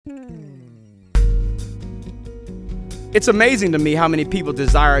It's amazing to me how many people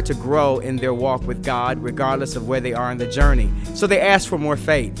desire to grow in their walk with God, regardless of where they are in the journey. So they ask for more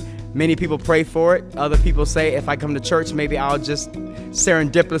faith. Many people pray for it. Other people say, if I come to church, maybe I'll just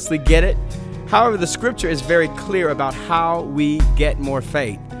serendipitously get it. However, the scripture is very clear about how we get more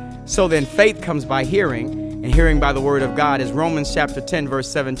faith. So then faith comes by hearing, and hearing by the word of God, as Romans chapter 10, verse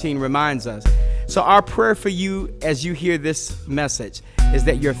 17 reminds us. So our prayer for you as you hear this message is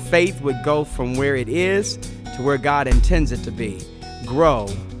that your faith would go from where it is to where God intends it to be. Grow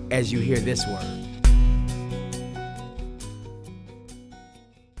as you hear this word.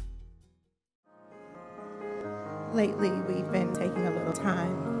 Lately, we've been taking a little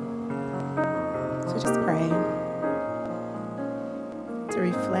time to just pray, to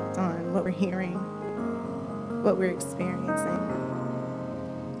reflect on what we're hearing, what we're experiencing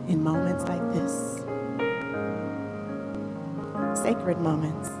in moments like this. Sacred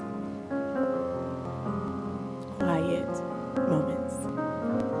moments, quiet moments.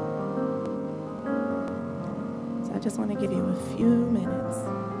 So I just want to give you a few minutes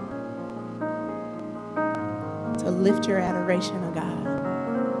to lift your adoration of God,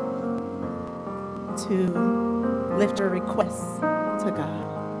 to lift your requests to God,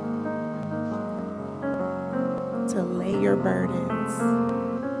 to lay your burdens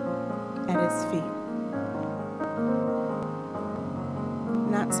at His feet.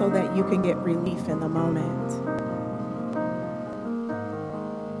 Not so that you can get relief in the moment,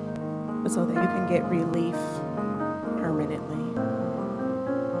 but so that you can get relief permanently.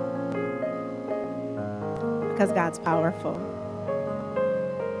 Because God's powerful.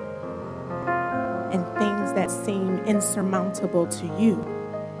 And things that seem insurmountable to you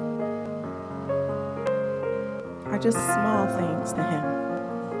are just small things to Him.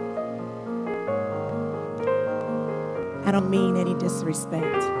 I don't mean any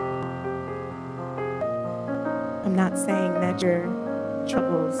disrespect. I'm not saying that your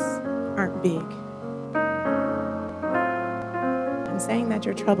troubles aren't big. I'm saying that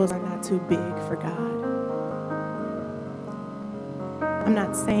your troubles are not too big for God. I'm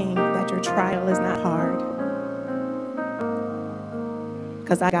not saying that your trial is not hard,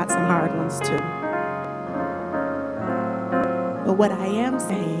 because I got some hard ones too. But what I am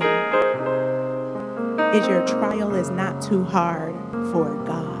saying is your trial is not too hard for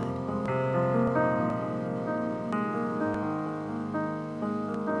God.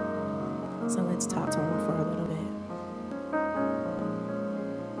 So let's talk to Him for a little bit.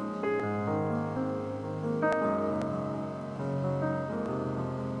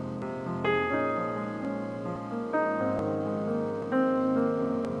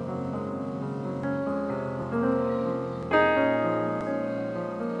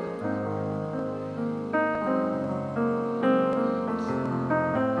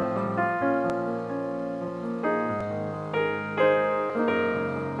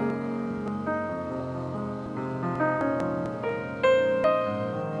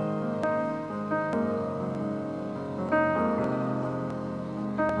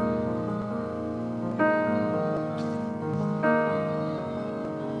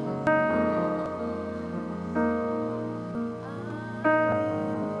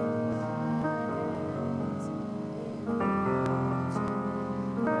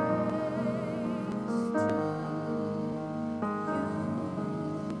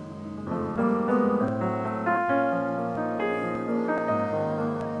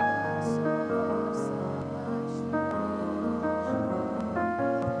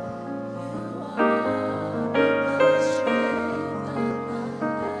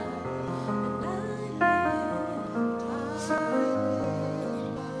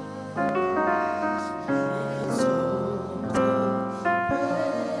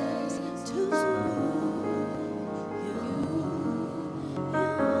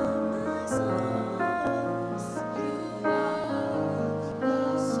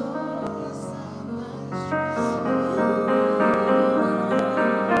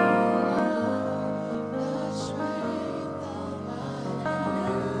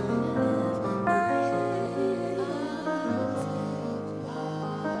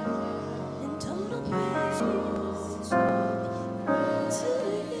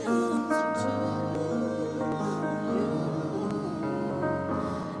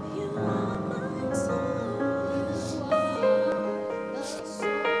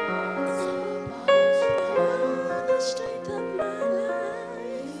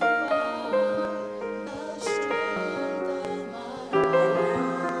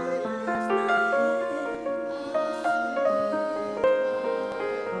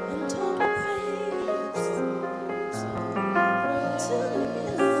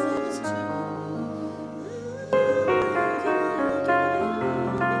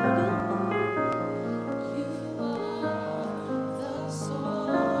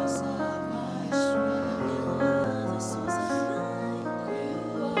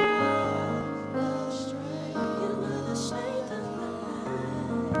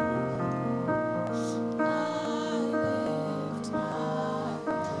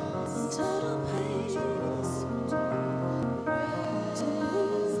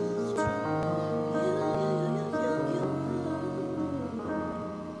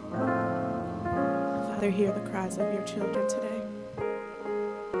 Father, hear the cries of your children today.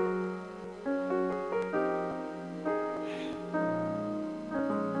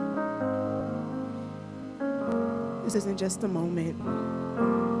 This isn't just a moment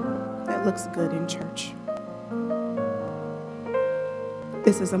that looks good in church.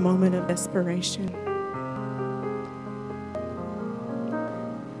 This is a moment of desperation.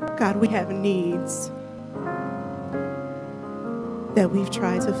 God, we have needs that we've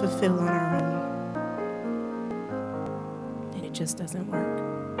tried to fulfill on our own, and it just doesn't work.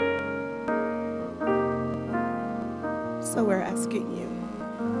 So we're asking you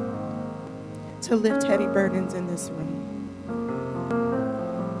to lift heavy burdens in this room,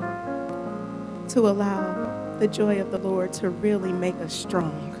 to allow the joy of the Lord to really make us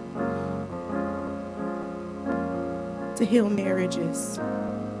strong, to heal marriages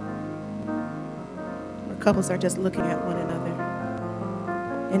where couples are just looking at one another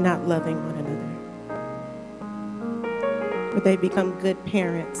and not loving one another, where they become good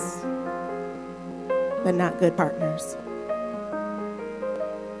parents but not good partners.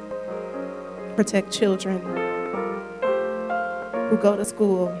 Protect children who go to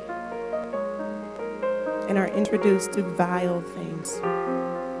school and are introduced to vile things,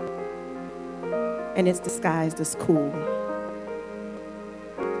 and it's disguised as cool.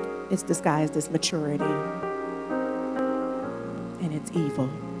 It's disguised as maturity, and it's evil.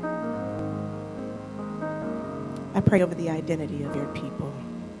 I pray over the identity of your people,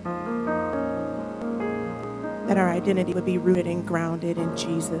 that our identity would be rooted and grounded in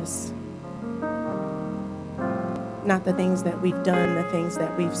Jesus. Not the things that we've done, the things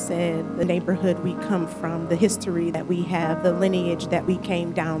that we've said, the neighborhood we come from, the history that we have, the lineage that we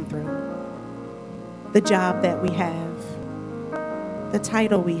came down through, the job that we have, the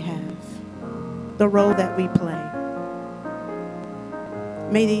title we have, the role that we play.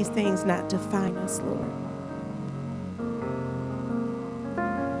 May these things not define us, Lord.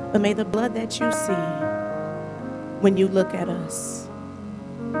 But may the blood that you see when you look at us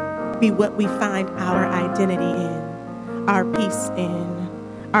be what we find our identity in, our peace in,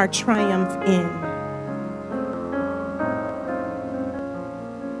 our triumph in.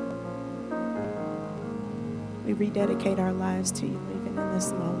 We rededicate our lives to you even in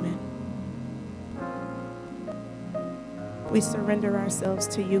this moment. We surrender ourselves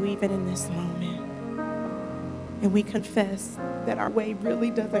to you even in this moment. And we confess that our way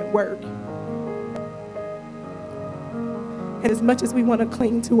really doesn't work. And as much as we want to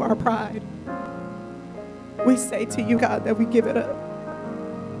cling to our pride, we say to you, God, that we give it up.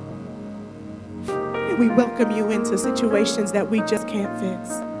 And we welcome you into situations that we just can't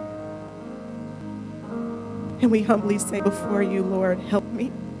fix. And we humbly say before you, Lord, help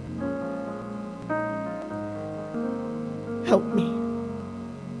me. Help me.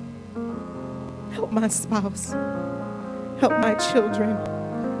 Help my spouse. Help my children.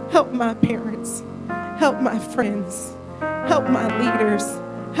 Help my parents. Help my friends. Help my leaders.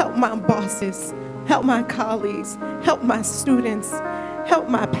 Help my bosses. Help my colleagues. Help my students. Help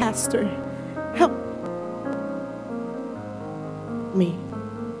my pastor. Help me.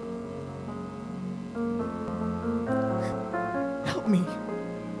 Help me.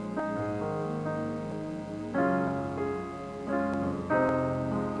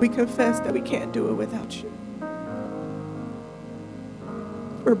 We confess that we can't do it without you.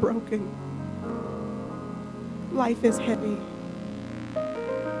 We're broken. Life is heavy.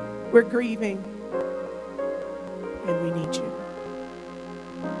 We're grieving. And we need you.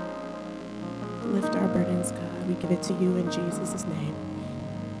 Lift our burdens, God. We give it to you in Jesus' name.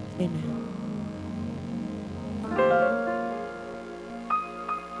 Amen.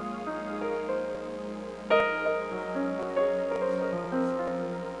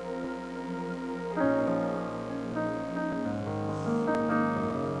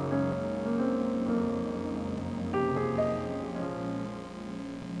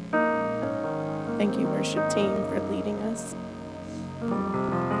 Thank you, worship team, for leading us.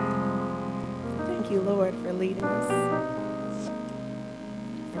 Thank you, Lord, for leading us,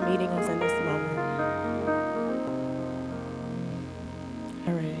 for meeting us in this moment.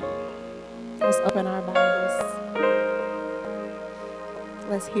 All right. Let's open our Bibles.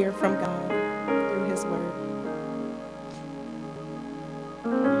 Let's hear from God through his word.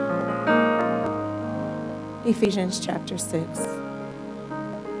 Ephesians chapter 6.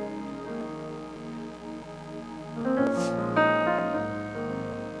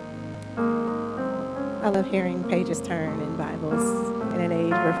 I love hearing pages turn in Bibles in an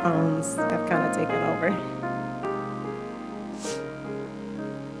age where phones have kind of taken over.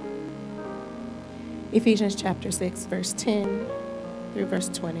 Ephesians chapter 6, verse 10 through verse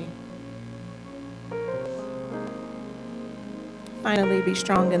 20. Finally, be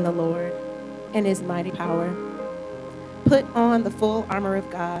strong in the Lord and his mighty power. Put on the full armor of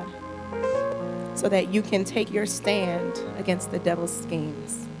God so that you can take your stand against the devil's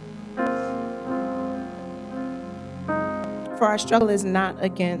schemes. For our struggle is not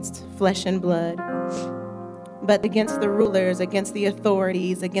against flesh and blood, but against the rulers, against the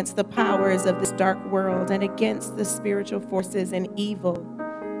authorities, against the powers of this dark world, and against the spiritual forces in evil,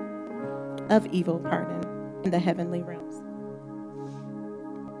 in the heavenly realms.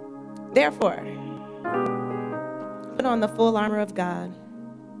 Therefore, put on the full armor of God,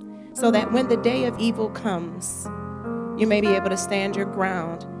 so that when the day of evil comes, you may be able to stand your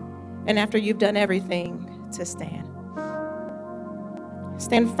ground, and after you've done everything, to stand.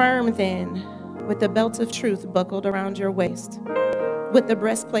 Stand firm then, with the belt of truth buckled around your waist, with the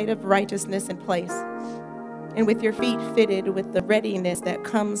breastplate of righteousness in place, and with your feet fitted with the readiness that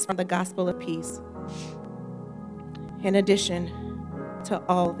comes from the gospel of peace. In addition to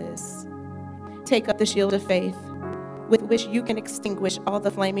all this, take up the shield of faith, with which you can extinguish all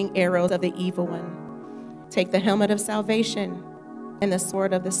the flaming arrows of the evil one. Take the helmet of salvation and the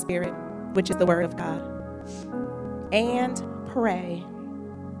sword of the Spirit, which is the word of God. And pray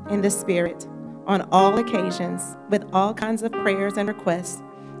in the Spirit on all occasions with all kinds of prayers and requests.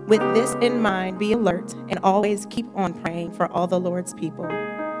 With this in mind, be alert and always keep on praying for all the Lord's people.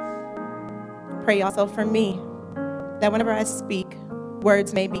 Pray also for me, that whenever I speak,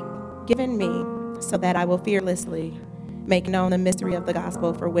 words may be given me, so that I will fearlessly make known the mystery of the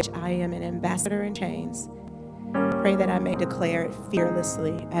gospel, for which I am an ambassador in chains. Pray that I may declare it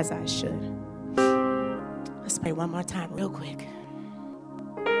fearlessly as I should. Let's pray one more time real quick.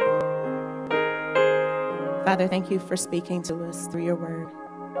 Father, thank you for speaking to us through your word.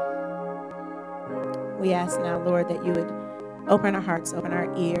 We ask now, Lord, that you would open our hearts, open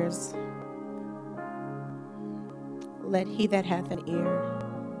our ears. Let he that hath an ear,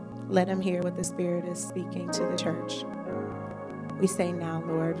 let him hear what the Spirit is speaking to the church. We say now,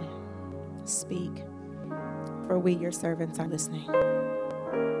 Lord, speak, for we, your servants, are listening.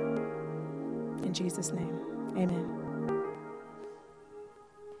 In Jesus' name, amen.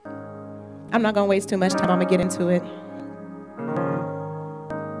 I'm not going to waste too much time. I'm going to get into it.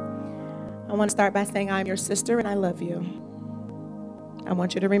 I want to start by saying I'm your sister and I love you. I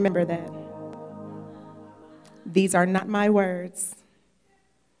want you to remember that. These are not my words.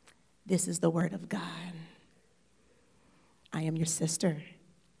 This is the word of God. I am your sister.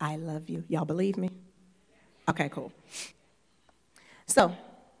 I love you. Y'all believe me? Okay, cool. So,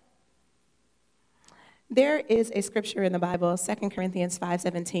 there is a scripture in the Bible, 2 Corinthians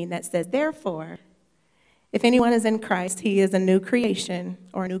 5:17, that says, therefore, if anyone is in Christ, he is a new creation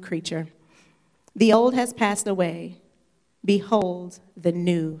or a new creature. The old has passed away. Behold, the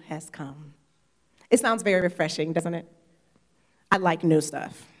new has come. It sounds very refreshing, doesn't it? I like new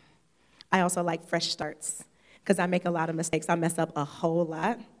stuff. I also like fresh starts because I make a lot of mistakes. I mess up a whole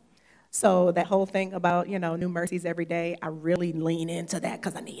lot. So that whole thing about, new mercies every day, I really lean into that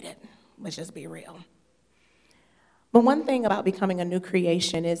because I need it. Let's just be real. But one thing about becoming a new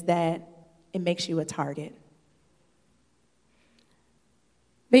creation is that it makes you a target.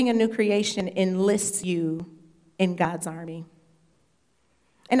 Being a new creation enlists you in God's army.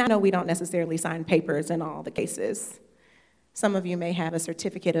 And I know we don't necessarily sign papers in all the cases. Some of you may have a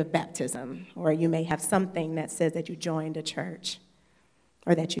certificate of baptism, or you may have something that says that you joined a church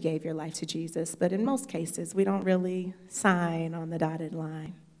or that you gave your life to Jesus. But in most cases, we don't really sign on the dotted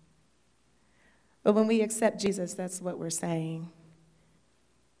line. But when we accept Jesus, that's what we're saying.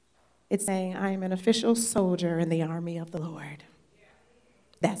 It's saying, I am an official soldier in the army of the Lord.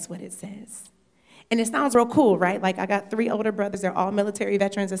 That's what it says. And it sounds real cool, right? Like I got 3 older brothers. They're all military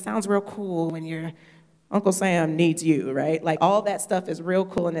veterans. It sounds real cool when your Uncle Sam needs you, right? Like all that stuff is real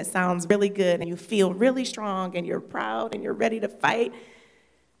cool and it sounds really good and you feel really strong and you're proud and you're ready to fight.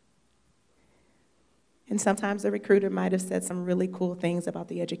 And sometimes the recruiter might have said some really cool things about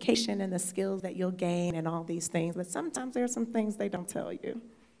the education and the skills that you'll gain and all these things. But sometimes there are some things they don't tell you.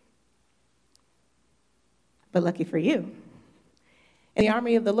 But lucky for you, in the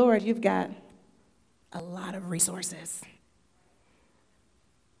army of the Lord, you've got a lot of resources.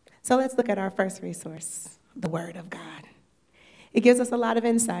 So let's look at our first resource, the Word of God. It gives us a lot of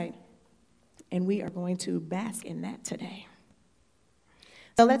insight, and we are going to bask in that today.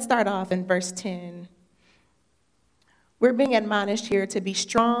 So let's start off in verse 10. We're being admonished here to be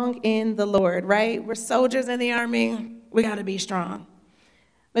strong in the Lord, right? We're soldiers in the army. We got to be strong.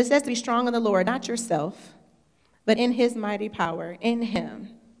 But it says to be strong in the Lord, not yourself, but in his mighty power, in him.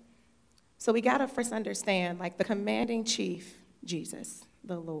 So we got to first understand, like the commanding chief, Jesus,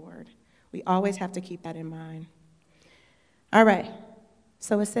 the Lord. We always have to keep that in mind. All right.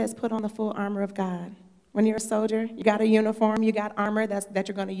 So it says put on the full armor of God. When you're a soldier, you got a uniform, you got armor that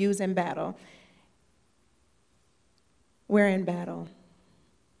you're going to use in battle. We're in battle.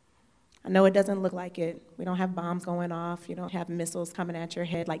 I know it doesn't look like it. We don't have bombs going off. You don't have missiles coming at your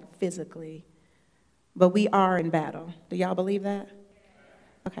head, like physically. But we are in battle. Do y'all believe that?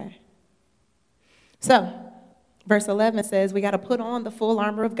 Okay. So, verse 11 says we got to put on the full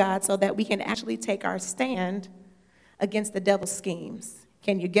armor of God so that we can actually take our stand against the devil's schemes.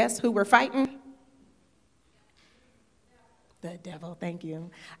 Can you guess who we're fighting? The devil, thank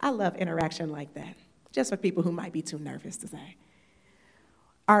you. I love interaction like that, just for people who might be too nervous to say.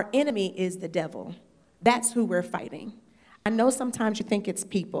 Our enemy is the devil. That's who we're fighting. I know sometimes you think it's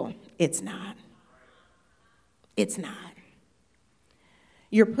people. It's not. It's not.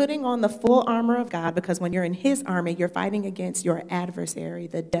 You're putting on the full armor of God because when you're in his army, you're fighting against your adversary,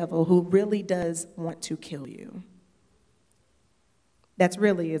 the devil, who really does want to kill you. That's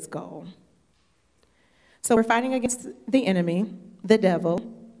really his goal. So we're fighting against the enemy, the devil,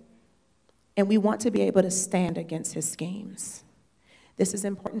 and we want to be able to stand against his schemes. This is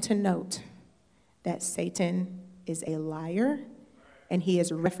important to note that Satan is a liar, and he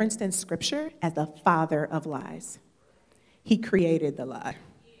is referenced in Scripture as the father of lies. He created the lie,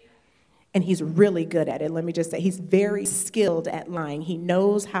 and he's really good at it. Let me just say, he's very skilled at lying. He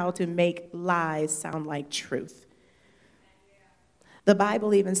knows how to make lies sound like truth. The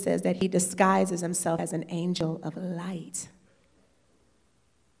Bible even says that he disguises himself as an angel of light.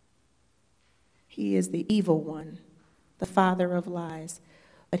 He is the evil one, the father of lies,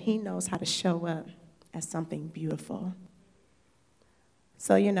 but he knows how to show up as something beautiful.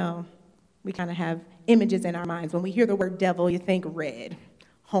 So, we kind of have images in our minds. When we hear the word devil, you think red,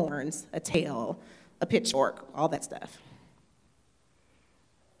 horns, a tail, a pitchfork, all that stuff.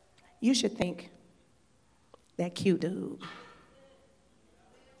 You should think that cute dude.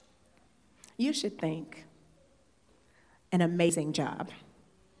 You should think an amazing job.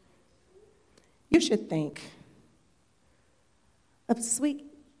 You should think of sweet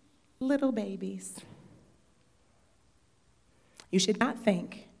little babies. You should not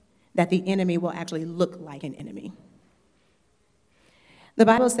think that the enemy will actually look like an enemy. The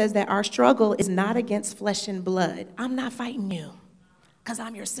Bible says that our struggle is not against flesh and blood. I'm not fighting you because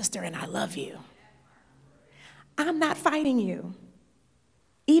I'm your sister and I love you. I'm not fighting you.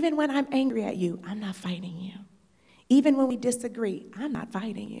 Even when I'm angry at you, I'm not fighting you. Even when we disagree, I'm not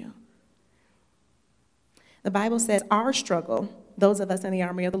fighting you. The Bible says our struggle, those of us in the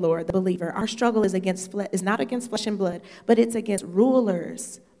army of the Lord, the believer, our struggle is not against flesh and blood, but it's against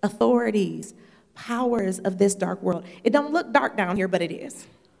rulers, authorities, powers of this dark world. It don't look dark down here, but it is.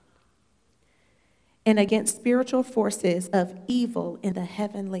 And against spiritual forces of evil in the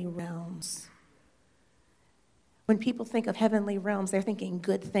heavenly realms. When people think of heavenly realms, they're thinking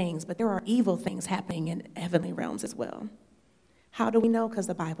good things, but there are evil things happening in heavenly realms as well. How do we know? Because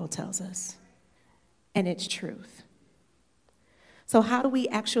the Bible tells us, and it's truth. So how do we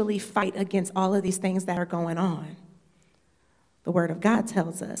actually fight against all of these things that are going on? The Word of God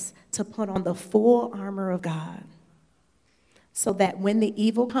tells us to put on the full armor of God so that when the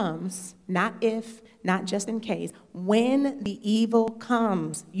evil comes, not if, not just in case, when the evil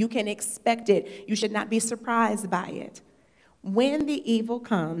comes, you can expect it. You should not be surprised by it. When the evil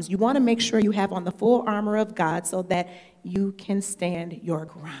comes, you want to make sure you have on the full armor of God so that you can stand your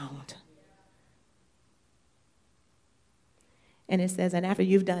ground. And it says, and after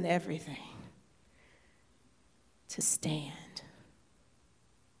you've done everything, to stand.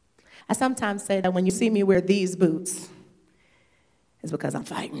 I sometimes say that when you see me wear these boots, it's because I'm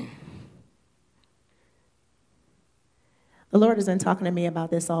fighting. The Lord has been talking to me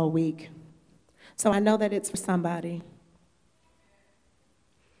about this all week. So I know that it's for somebody.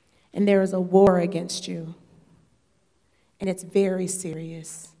 And there is a war against you. And it's very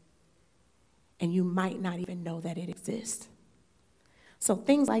serious. And you might not even know that it exists. So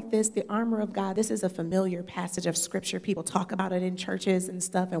things like this, the armor of God, this is a familiar passage of Scripture. People talk about it in churches and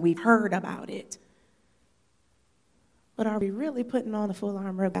stuff, and we've heard about it. But are we really putting on the full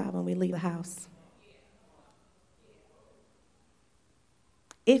armor of God when we leave the house?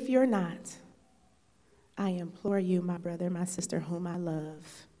 If you're not, I implore you, my brother, my sister, whom I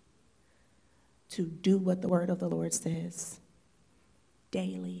love, to do what the word of the Lord says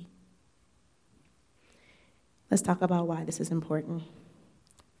daily. Let's talk about why this is important.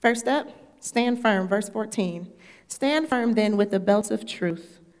 First up, stand firm, verse 14. Stand firm then with the belt of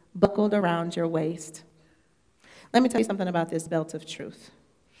truth buckled around your waist. Let me tell you something about this belt of truth.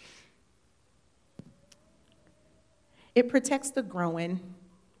 It protects the growing,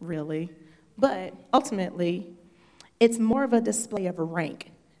 really, but ultimately, It's more of a display of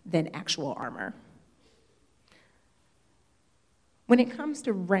rank than actual armor. When it comes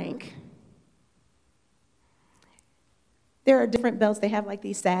to rank, there are different belts. They have like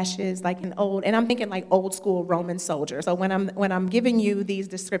these sashes, like and I'm thinking like old school Roman soldier. So when I'm giving you these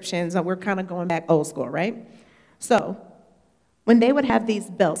descriptions, we're kind of going back old school, right? So when they would have these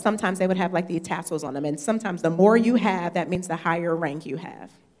belts, sometimes they would have like these tassels on them, and sometimes the more you have, that means the higher rank you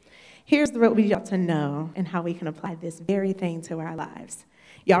have. Here's what we ought to know and how we can apply this very thing to our lives.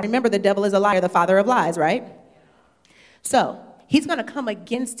 Y'all remember the devil is a liar, the father of lies, right? So he's going to come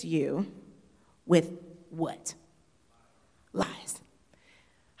against you with what? Lies.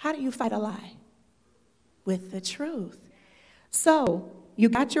 How do you fight a lie? With the truth. So you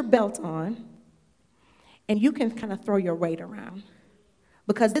got your belt on, and you can kind of throw your weight around,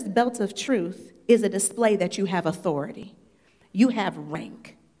 because this belt of truth is a display that you have authority. You have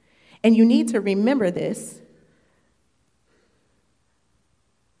rank. And you need to remember this,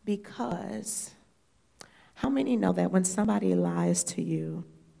 because how many know that when somebody lies to you,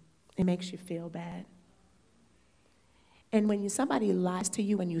 it makes you feel bad? And when somebody lies to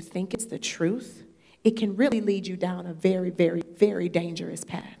you and you think it's the truth, it can really lead you down a very, very, very dangerous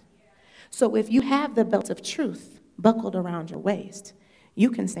path. So if you have the belt of truth buckled around your waist,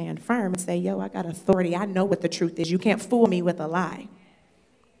 you can stand firm and say, yo, I got authority. I know what the truth is. You can't fool me with a lie.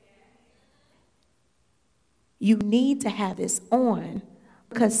 You need to have this on,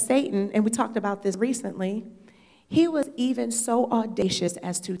 because Satan, and we talked about this recently, he was even so audacious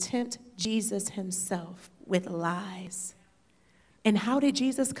as to tempt Jesus himself with lies. And how did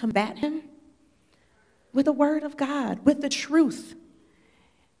Jesus combat him? With the word of God, with the truth.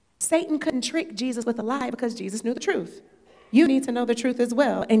 Satan couldn't trick Jesus with a lie because Jesus knew the truth. You need to know the truth as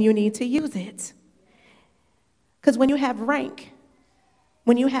well, and you need to use it. Because when you have rank,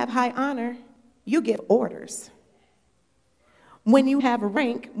 when you have high honor, you give orders. When you have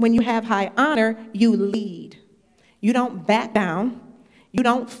rank, when you have high honor, you lead. You don't back down. You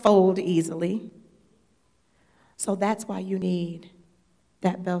don't fold easily. So that's why you need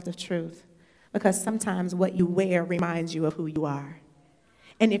that belt of truth, because sometimes what you wear reminds you of who you are.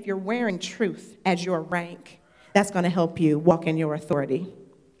 And if you're wearing truth as your rank, that's going to help you walk in your authority.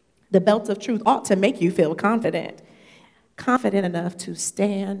 The belt of truth ought to make you feel confident enough to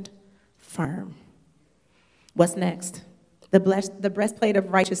stand firm. What's next? The breastplate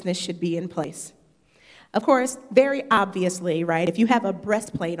of righteousness should be in place. Of course, very obviously, right, if you have a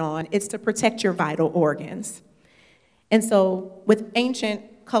breastplate on, it's to protect your vital organs. And so with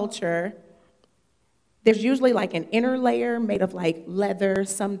ancient culture, there's usually like an inner layer made of like leather,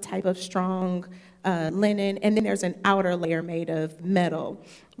 some type of strong linen, and then there's an outer layer made of metal,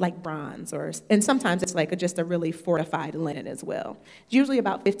 like bronze, and sometimes it's like just a really fortified linen as well. It's usually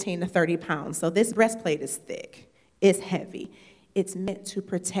about 15 to 30 pounds. So this breastplate is thick, it's heavy. It's meant to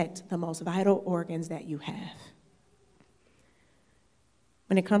protect the most vital organs that you have.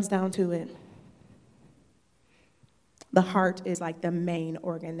 When it comes down to it, the heart is like the main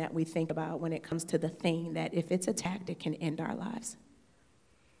organ that we think about when it comes to the thing that if it's attacked, it can end our lives.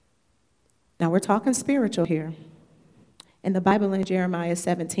 Now we're talking spiritual here. And the Bible in Jeremiah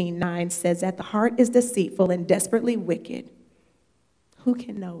 17:9 says that the heart is deceitful and desperately wicked. Who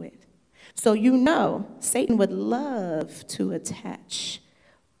can know it? So you know Satan would love to attach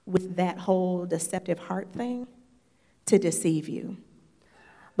with that whole deceptive heart thing to deceive you.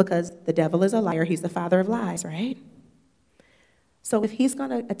 Because the devil is a liar. He's the father of lies, right? So if he's going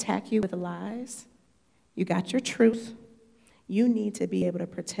to attack you with lies, you got your truth. You need to be able to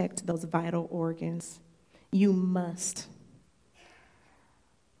protect those vital organs. You must.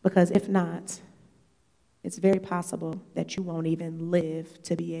 Because if not, it's very possible that you won't even live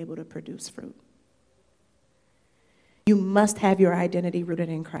to be able to produce fruit. You must have your identity rooted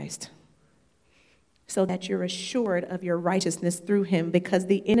in Christ so that you're assured of your righteousness through him, because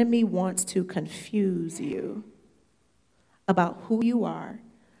the enemy wants to confuse you about who you are,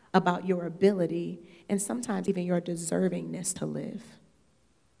 about your ability, and sometimes even your deservingness to live.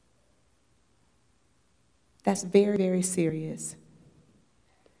 That's very, very serious.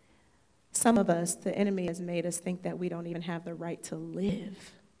 Some of us, the enemy has made us think that we don't even have the right to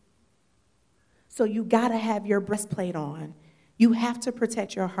live. So you gotta have your breastplate on. You have to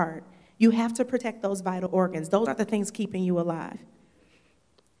protect your heart. You have to protect those vital organs. Those are the things keeping you alive.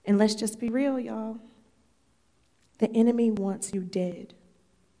 And let's just be real, y'all. The enemy wants you dead.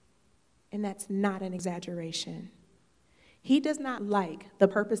 And that's not an exaggeration. He does not like the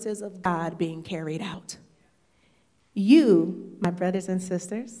purposes of God being carried out. You, my brothers and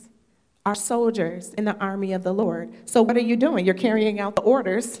sisters, are soldiers in the army of the Lord. So what are you doing? You're carrying out the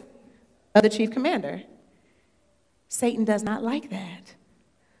orders of the chief commander. Satan does not like that.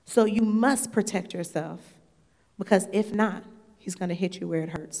 So you must protect yourself, because if not, he's going to hit you where it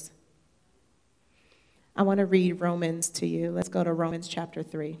hurts. I want to read Romans to you. Let's go to Romans chapter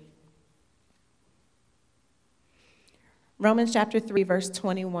 3. Romans chapter 3, verse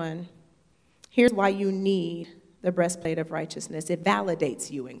 21. Here's why you need the breastplate of righteousness. It validates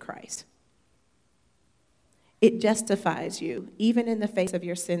you in Christ. It justifies you, even in the face of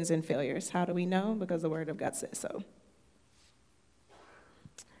your sins and failures. How do we know? Because the Word of God says so.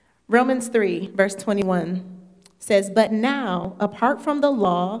 Romans 3, verse 21 says, "But now, apart from the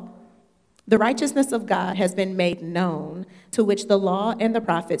law, the righteousness of God has been made known, to which the law and the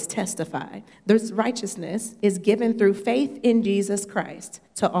prophets testify. This righteousness is given through faith in Jesus Christ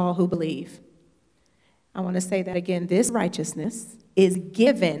to all who believe." I want to say that again. This righteousness is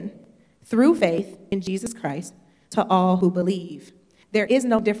given through faith in Jesus Christ to all who believe. There is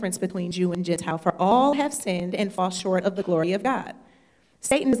no difference between Jew and Gentile, for all have sinned and fall short of the glory of God.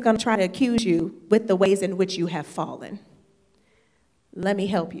 Satan is going to try to accuse you with the ways in which you have fallen. Let me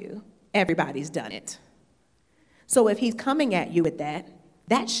help you. Everybody's done it. So if he's coming at you with that,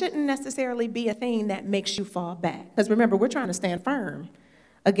 that shouldn't necessarily be a thing that makes you fall back. Because remember, we're trying to stand firm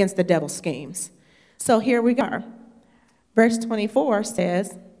against the devil's schemes. So here we are. Verse 24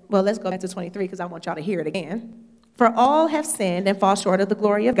 says, well, let's go back to 23 because I want y'all to hear it again. "For all have sinned and fall short of the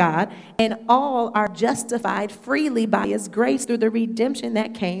glory of God, and all are justified freely by his grace through the redemption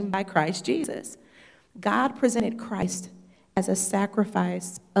that came by Christ Jesus." God presented Christ as a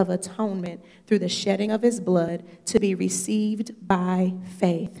sacrifice of atonement through the shedding of his blood to be received by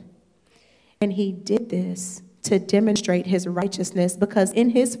faith. And he did this to demonstrate his righteousness, because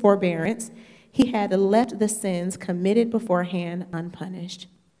in his forbearance, he had left the sins committed beforehand unpunished.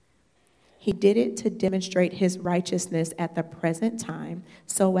 He did it to demonstrate his righteousness at the present time,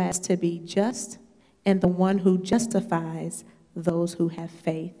 so as to be just and the one who justifies those who have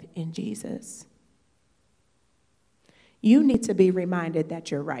faith in Jesus. You need to be reminded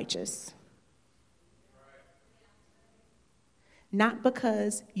that you're righteous. Not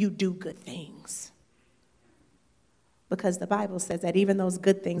because you do good things. Because the Bible says that even those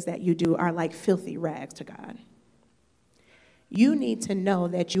good things that you do are like filthy rags to God. You need to know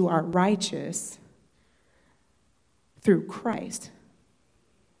that you are righteous through Christ.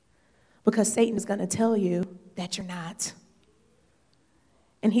 Because Satan is going to tell you that you're not.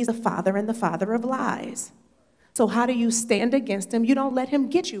 And he's a father and the father of lies. So how do you stand against him? You don't let him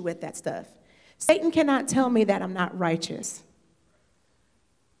get you with that stuff. Satan cannot tell me that I'm not righteous.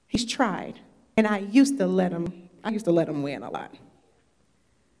 He's tried. And I used to let him win a lot.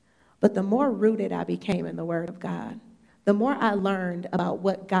 But the more rooted I became in the Word of God, the more I learned about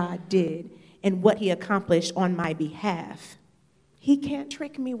what God did and what he accomplished on my behalf, he can't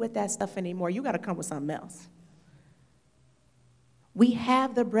trick me with that stuff anymore. You got to come with something else. We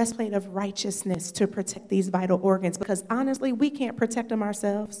have the breastplate of righteousness to protect these vital organs, because honestly, we can't protect them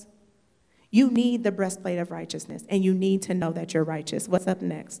ourselves. You need the breastplate of righteousness, and you need to know that you're righteous. What's up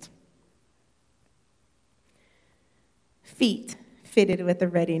next? Feet fitted with the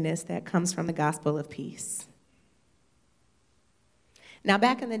readiness that comes from the gospel of peace. Now,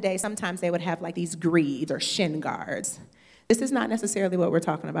 back in the day, sometimes they would have like these greaves or shin guards. This is not necessarily what we're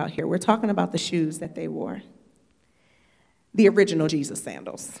talking about here. We're talking about the shoes that they wore. The original Jesus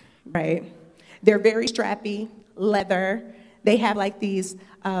sandals, right? They're very strappy, leather. They have like these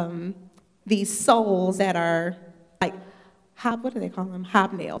soles that are like, what do they call them?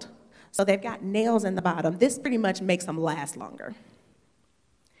 Hobnailed. So they've got nails in the bottom. This pretty much makes them last longer.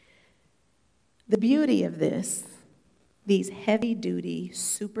 The beauty of this, these heavy-duty,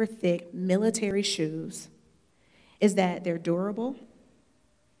 super thick military shoes, is that they're durable,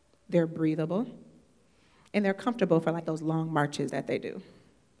 they're breathable, and they're comfortable for like those long marches that they do.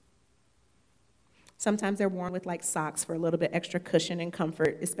 Sometimes they're worn with like socks for a little bit extra cushion and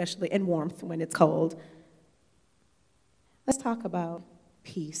comfort, especially in warmth when it's cold. Let's talk about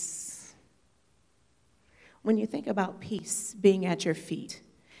peace. When you think about peace being at your feet,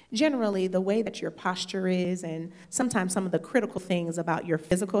 generally the way that your posture is, and sometimes some of the critical things about your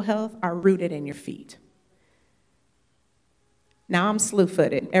physical health are rooted in your feet. Now, I'm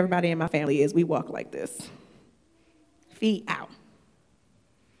slew-footed. Everybody in my family is. We walk like this. Feet out.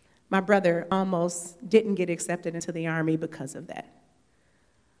 My brother almost didn't get accepted into the Army because of that.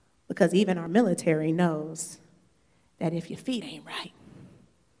 Because even our military knows that if your feet ain't right,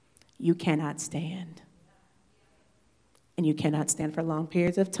 you cannot stand. And you cannot stand for long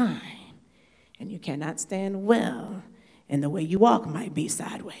periods of time. And you cannot stand well. And the way you walk might be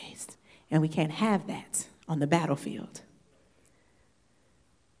sideways. And we can't have that on the battlefield.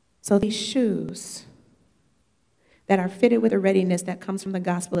 So these shoes that are fitted with a readiness that comes from the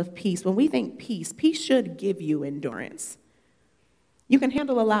gospel of peace. When we think peace, peace should give you endurance. You can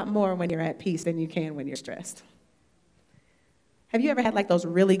handle a lot more when you're at peace than you can when you're stressed. Have you ever had like those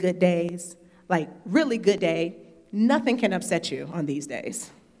really good days? Like, really good day, nothing can upset you on these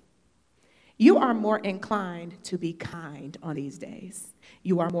days. You are more inclined to be kind on these days.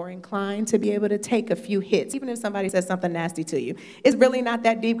 You are more inclined to be able to take a few hits, even if somebody says something nasty to you. It's really not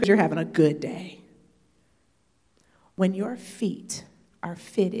that deep because you're having a good day. When your feet are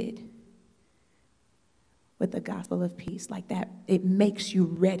fitted with the gospel of peace like that, it makes you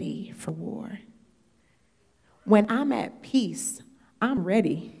ready for war. When I'm at peace, I'm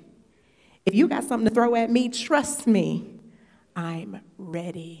ready. If you got something to throw at me, trust me, I'm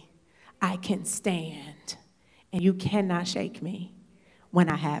ready. I can stand, and you cannot shake me when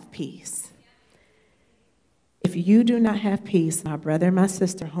I have peace. If you do not have peace, my brother, my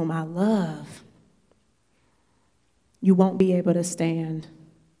sister, whom I love, you won't be able to stand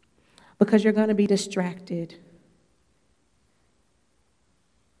because you're going to be distracted.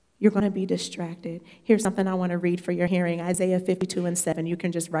 You're going to be distracted. Here's something I want to read for your hearing. Isaiah 52:7. You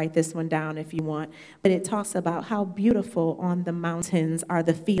can just write this one down if you want. But it talks about how beautiful on the mountains are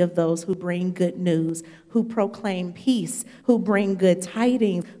the feet of those who bring good news, who proclaim peace, who bring good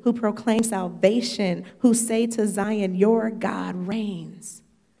tidings, who proclaim salvation, who say to Zion, your God reigns.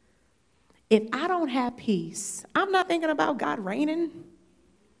 If I don't have peace, I'm not thinking about God reigning.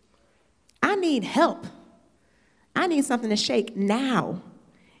 I need help. I need something to shake now.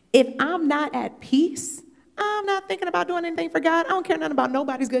 If I'm not at peace, I'm not thinking about doing anything for God. I don't care nothing about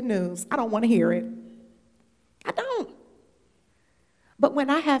nobody's good news. I don't want to hear it. I don't. But when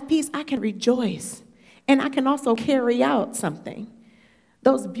I have peace, I can rejoice. And I can also carry out something.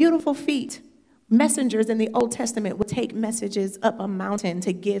 Those beautiful feet, messengers in the Old Testament would take messages up a mountain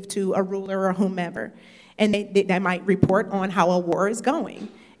to give to a ruler or whomever. And they might report on how a war is going.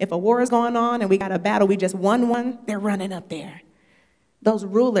 If a war is going on and we got a battle, we just won one, they're running up there. Those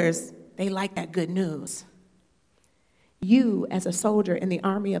rulers, they like that good news. You, as a soldier in the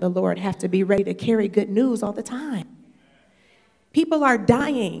army of the Lord, have to be ready to carry good news all the time. People are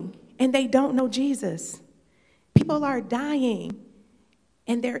dying, and they don't know Jesus. People are dying,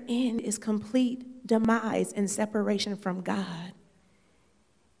 and their end is complete demise and separation from God.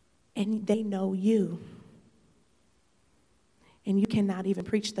 And they know you. And you cannot even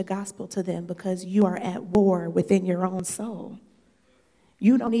preach the gospel to them because you are at war within your own soul.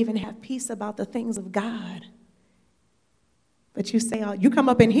 You don't even have peace about the things of God. But you say, oh, you come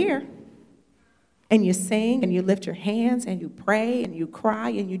up in here and you sing and you lift your hands and you pray and you cry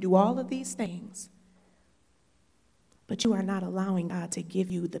and you do all of these things. But you are not allowing God to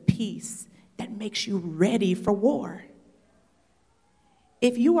give you the peace that makes you ready for war.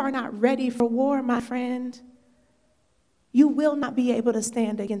 If you are not ready for war, my friend, you will not be able to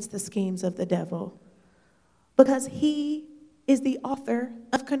stand against the schemes of the devil because he is the author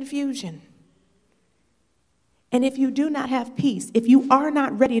of confusion. And if you do not have peace, if you are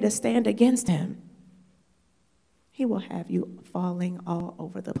not ready to stand against him, he will have you falling all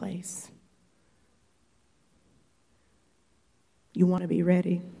over the place. You want to be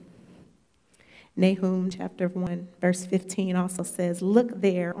ready. Nahum chapter 1, verse 15 also says, look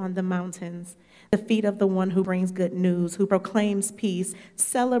there on the mountains, the feet of the one who brings good news, who proclaims peace.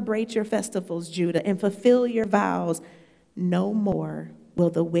 Celebrate your festivals, Judah, and fulfill your vows. No more will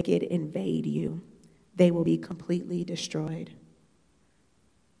the wicked invade you. They will be completely destroyed.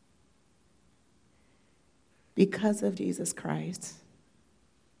 Because of Jesus Christ,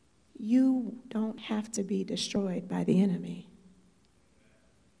 you don't have to be destroyed by the enemy.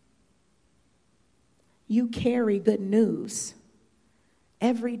 You carry good news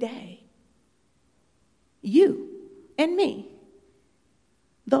every day. You and me.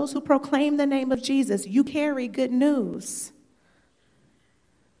 Those who proclaim the name of Jesus, you carry good news.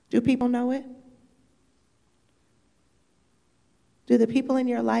 Do people know it? Do the people in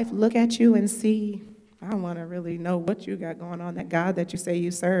your life look at you and see, I don't want to really know what you got going on, that God that you say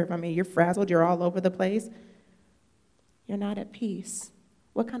you serve. I mean, you're frazzled, you're all over the place. You're not at peace.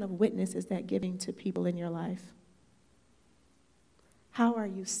 What kind of witness is that giving to people in your life? How are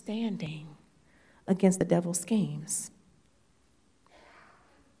you standing against the devil's schemes?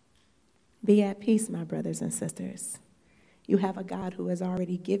 Be at peace, my brothers and sisters. You have a God who has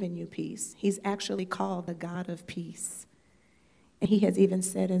already given you peace. He's actually called the God of peace. And he has even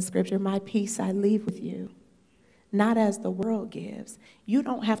said in Scripture, my peace I leave with you, not as the world gives. You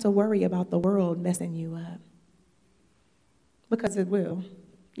don't have to worry about the world messing you up, because it will.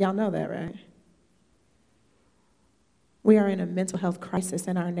 Y'all know that, right? We are in a mental health crisis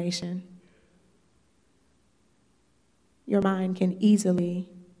in our nation. your mind can easily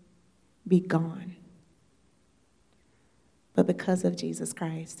be gone. But because of Jesus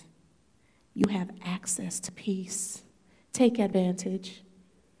Christ, you have access to peace. Take advantage.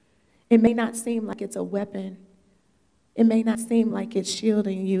 It may not seem like it's a weapon. It may not seem like it's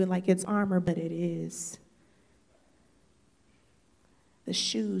shielding you, like it's armor, but it is. The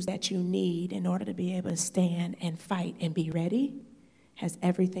shoes that you need in order to be able to stand and fight and be ready has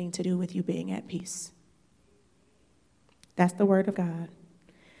everything to do with you being at peace. That's the word of God.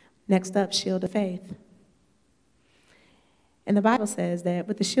 Next up, shield of faith. And the Bible says that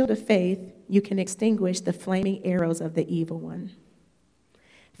with the shield of faith, you can extinguish the flaming arrows of the evil one.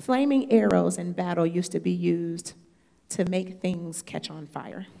 Flaming arrows in battle used to be used to make things catch on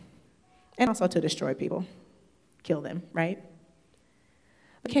fire and also to destroy people, kill them, right?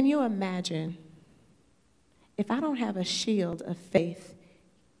 But can you imagine if I don't have a shield of faith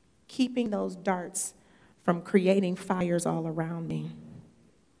keeping those darts from creating fires all around me?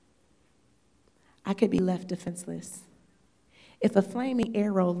 I could be left defenseless. If a flaming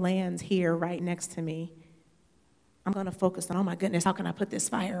arrow lands here right next to me, I'm going to focus on, oh my goodness, how can I put this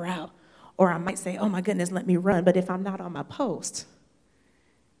fire out? Or I might say, oh my goodness, let me run. But if I'm not on my post,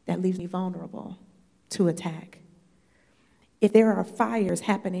 that leaves me vulnerable to attack. If there are fires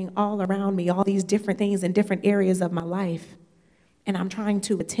happening all around me, all these different things in different areas of my life, and I'm trying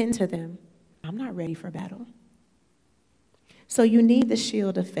to attend to them, I'm not ready for battle. So you need the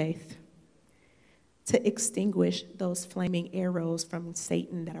shield of faith to extinguish those flaming arrows from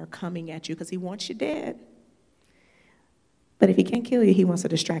Satan that are coming at you, because he wants you dead. But if he can't kill you, he wants to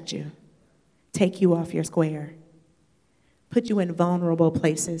distract you, take you off your square, put you in vulnerable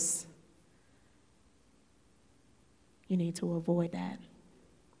places. You need to avoid that.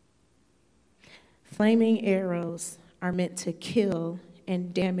 Flaming arrows are meant to kill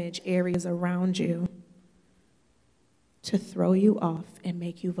and damage areas around you, to throw you off and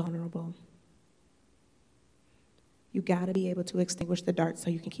make you vulnerable. You got to be able to extinguish the darts so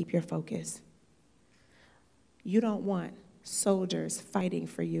you can keep your focus. You don't want soldiers fighting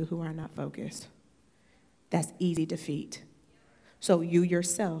for you who are not focused. That's easy defeat. So you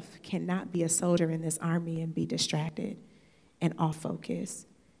yourself cannot be a soldier in this army and be distracted and off focus.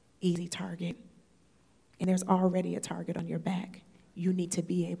 Easy target. And there's already a target on your back. You need to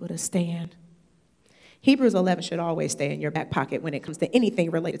be able to stand. Hebrews 11 should always stay in your back pocket when it comes to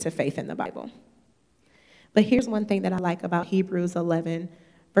anything related to faith in the Bible. But here's one thing that I like about Hebrews 11,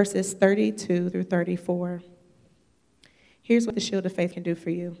 verses 32 through 34. Here's what the shield of faith can do for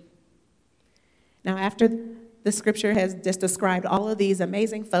you. Now, after the scripture has just described all of these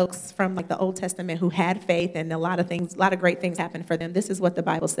amazing folks from like the Old Testament who had faith, and a lot of great things happened for them. This is what the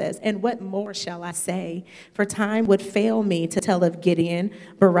Bible says. And what more shall I say? For time would fail me to tell of Gideon,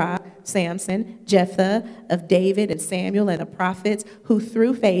 Barak, Samson, Jephthah, of David and Samuel and the prophets, who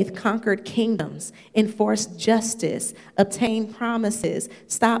through faith conquered kingdoms, enforced justice, obtained promises,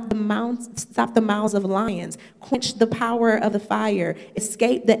 stopped the mouths of lions, quenched the power of the fire,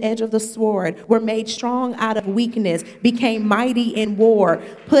 escaped the edge of the sword, were made strong out of weakness, became mighty in war,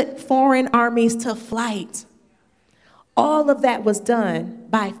 put foreign armies to flight. All of that was done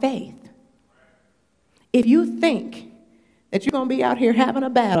by faith. If you think that you're going to be out here having a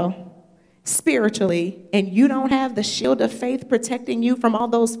battle spiritually and you don't have the shield of faith protecting you from all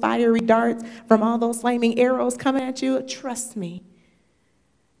those fiery darts, from all those flaming arrows coming at you, trust me,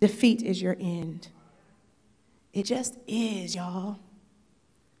 defeat is your end. It just is, y'all.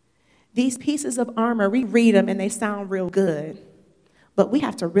 These pieces of armor, we read them and they sound real good, but we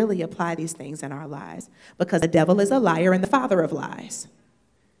have to really apply these things in our lives, because the devil is a liar and the father of lies.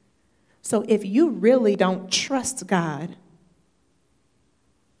 So if you really don't trust God,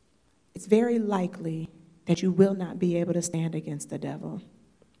 it's very likely that you will not be able to stand against the devil.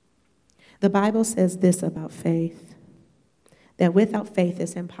 The Bible says this about faith, that without faith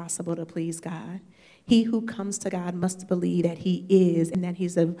it's impossible to please God. He who comes to God must believe that he is, and that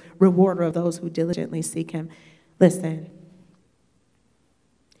he's a rewarder of those who diligently seek him. Listen,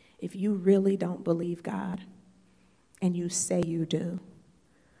 if you really don't believe God and you say you do,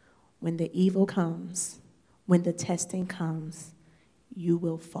 when the evil comes, when the testing comes, you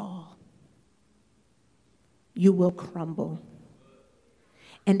will fall. You will crumble.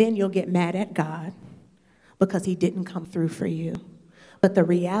 And then you'll get mad at God because he didn't come through for you. But the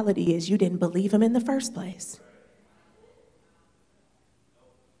reality is you didn't believe him in the first place.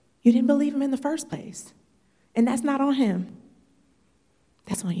 You didn't believe him in the first place. And that's not on him.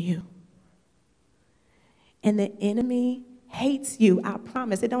 That's on you. And the enemy hates you. I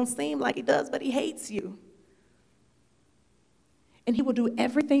promise. It don't seem like he does, but he hates you. And he will do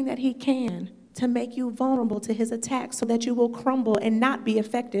everything that he can to make you vulnerable to his attacks so that you will crumble and not be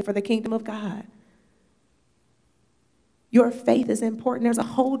effective for the kingdom of God. Your faith is important. There's a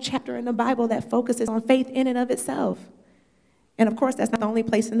whole chapter in the Bible that focuses on faith in and of itself. And of course, that's not the only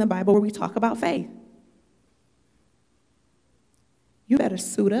place in the Bible where we talk about faith. You better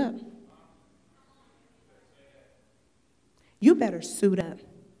suit up. You better suit up.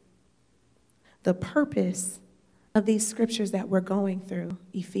 The purpose of these scriptures that we're going through,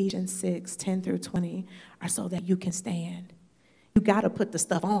 Ephesians 6, 10 through 20, are so that you can stand. You got to put the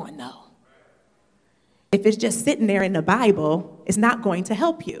stuff on, though. If it's just sitting there in the Bible, it's not going to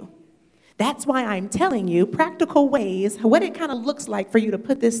help you. That's why I'm telling you practical ways, what it kind of looks like for you to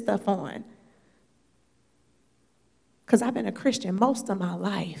put this stuff on. Because I've been a Christian most of my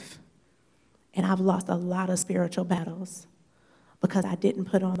life, and I've lost a lot of spiritual battles because I didn't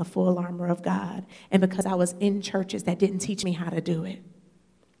put on the full armor of God and because I was in churches that didn't teach me how to do it.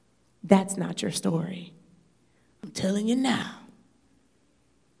 That's not your story. I'm telling you now.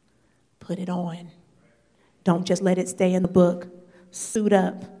 Put it on. Don't just let it stay in the book. Suit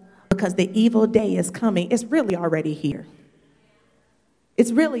up, because the evil day is coming. It's really already here.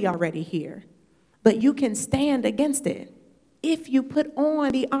 It's really already here. But you can stand against it if you put on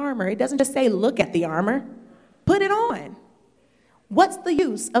the armor. It doesn't just say look at the armor. Put it on. What's the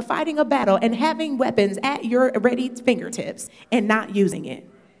use of fighting a battle and having weapons at your ready fingertips and not using it?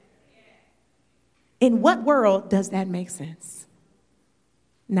 In what world does that make sense?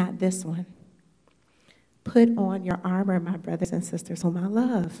 Not this one. Put on your armor, my brothers and sisters whom I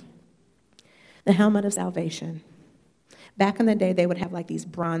love. The helmet of salvation. Back in the day, they would have like these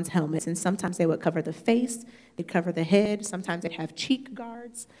bronze helmets, and sometimes they would cover the face, they'd cover the head, sometimes they'd have cheek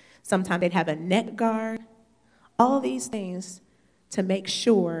guards, sometimes they'd have a neck guard. All these things to make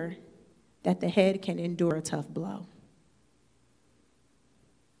sure that the head can endure a tough blow.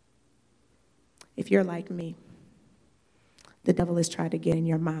 If you're like me, the devil has tried to get in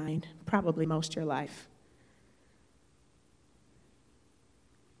your mind, probably most of your life.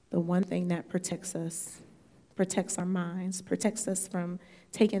 The one thing that protects us, protects our minds, protects us from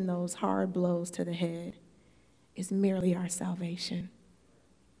taking those hard blows to the head is merely our salvation.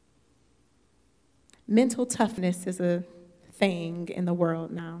 Mental toughness is a thing in the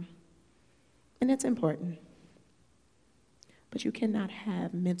world now, and it's important. But you cannot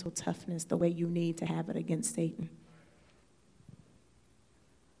have mental toughness the way you need to have it against Satan.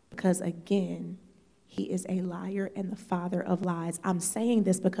 Because again, he is a liar and the father of lies. I'm saying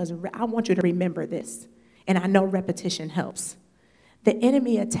this because I want you to remember this. And I know repetition helps. The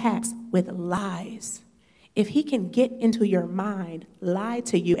enemy attacks with lies. If he can get into your mind, lie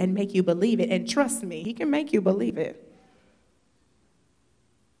to you, and make you believe it, and trust me, he can make you believe it,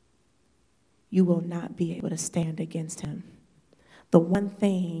 you will not be able to stand against him. The one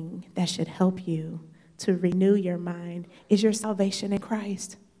thing that should help you to renew your mind is your salvation in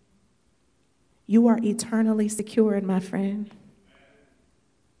Christ. You are eternally secured, my friend.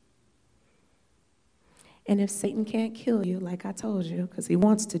 And if Satan can't kill you, like I told you, because he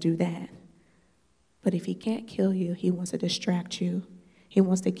wants to do that, but if he can't kill you, he wants to distract you. He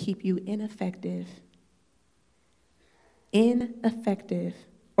wants to keep you ineffective,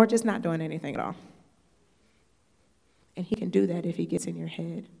 or just not doing anything at all. And he can do that if he gets in your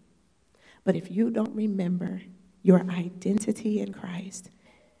head. But if you don't remember your identity in Christ,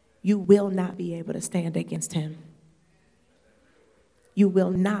 you will not be able to stand against him. You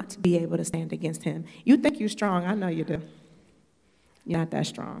will not be able to stand against him. You think you're strong. I know you do. You're not that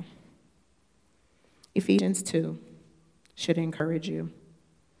strong. Ephesians 2 should encourage you.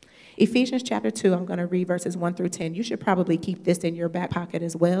 Ephesians chapter 2, I'm going to read verses 1 through 10. You should probably keep this in your back pocket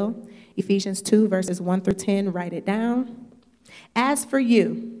as well. Ephesians 2, verses 1 through 10, write it down. As for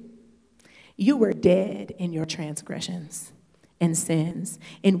you, you were dead in your transgressions and sins,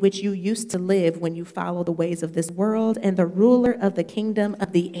 in which you used to live when you followed the ways of this world and the ruler of the kingdom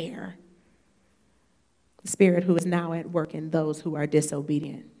of the air, the spirit who is now at work in those who are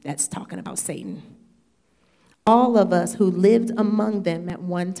disobedient. That's talking about Satan. All of us who lived among them at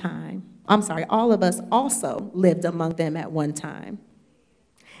one time, all of us also lived among them at one time,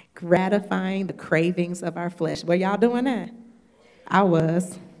 gratifying the cravings of our flesh. Were y'all doing that? I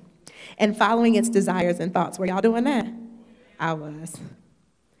was. And following its desires and thoughts. Were y'all doing that? I was.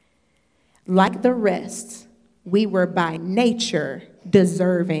 Like the rest, we were by nature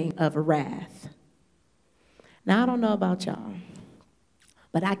deserving of wrath. Now, I don't know about y'all,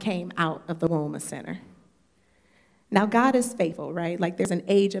 but I came out of the womb a sinner. Now, God is faithful, right? Like there's an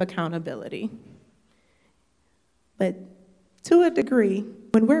age of accountability. But to a degree,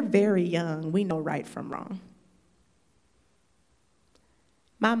 when we're very young, we know right from wrong.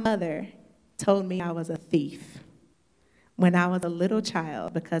 My mother told me I was a thief when I was a little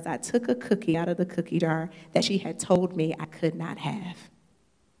child because I took a cookie out of the cookie jar that she had told me I could not have.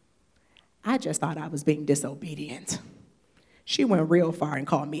 I just thought I was being disobedient. She went real far and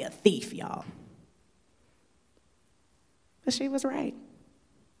called me a thief, y'all. But she was right.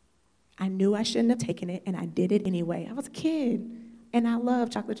 I knew I shouldn't have taken it, and I did it anyway. I was a kid, and I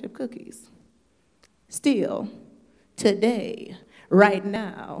love chocolate chip cookies. Still, today, right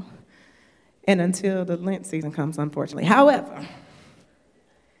now, and until the Lent season comes, unfortunately. However,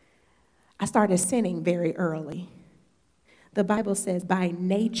 I started sinning very early. The Bible says by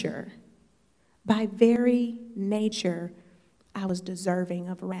very nature, I was deserving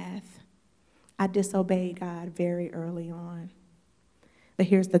of wrath. I disobeyed God very early on. But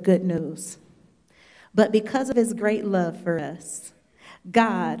here's the good news. But because of his great love for us,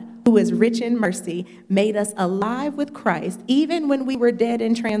 God, who is rich in mercy, made us alive with Christ, even when we were dead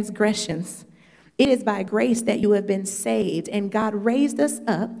in transgressions. It is by grace that you have been saved, and God raised us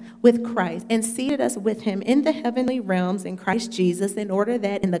up with Christ and seated us with him in the heavenly realms in Christ Jesus, in order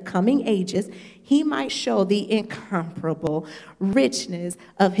that in the coming ages he might show the incomparable richness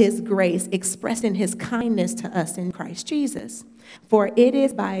of his grace expressed in his kindness to us in Christ Jesus. For it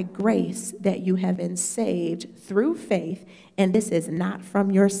is by grace that you have been saved through faith, and this is not from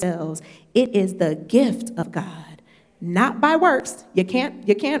yourselves. It is the gift of God, not by works. You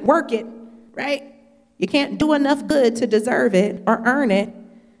can't work it, right? You can't do enough good to deserve it or earn it,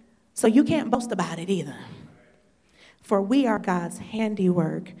 so you can't boast about it either. For we are God's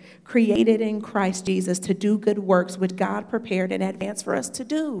handiwork, created in Christ Jesus to do good works which God prepared in advance for us to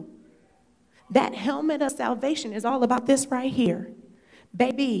do. That helmet of salvation is all about this right here.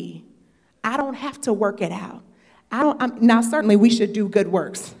 Baby, I don't have to work it out. Now, certainly we should do good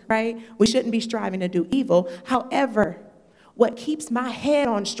works, right? We shouldn't be striving to do evil. However, what keeps my head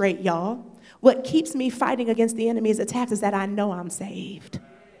on straight, y'all, what keeps me fighting against the enemy's attacks is that I know I'm saved.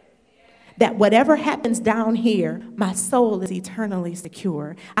 That whatever happens down here, my soul is eternally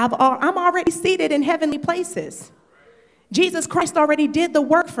secure. I'm already seated in heavenly places. Jesus Christ already did the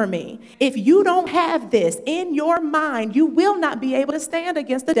work for me. If you don't have this in your mind, you will not be able to stand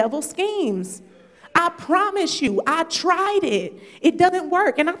against the devil's schemes. I promise you, I tried it. It doesn't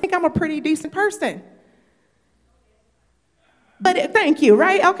work, and I think I'm a pretty decent person. But thank you,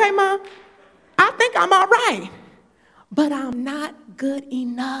 right? Okay, Mom? I think I'm all right, but I'm not good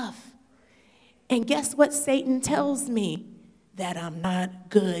enough. And guess what Satan tells me? That I'm not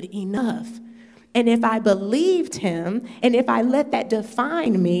good enough. And if I believed him, and if I let that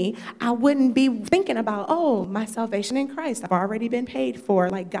define me, I wouldn't be thinking about, oh, my salvation in Christ, I've already been paid for.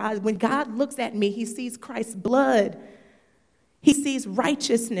 Like God, when God looks at me, he sees Christ's blood. He sees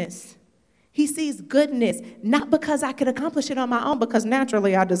righteousness. He sees goodness, not because I could accomplish it on my own, because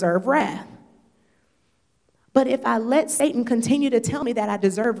naturally I deserve wrath. But if I let Satan continue to tell me that I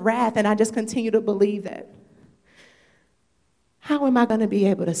deserve wrath and I just continue to believe that, how am I going to be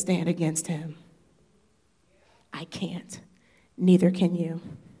able to stand against him? I can't. Neither can you.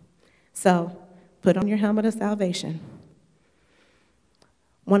 So put on your helmet of salvation.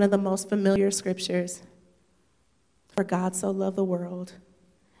 One of the most familiar scriptures, for God so loved the world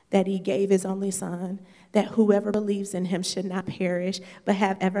that he gave his only son, that whoever believes in him should not perish, but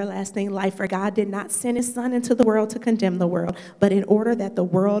have everlasting life. For God did not send his son into the world to condemn the world, but in order that the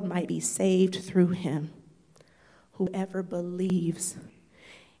world might be saved through him. Whoever believes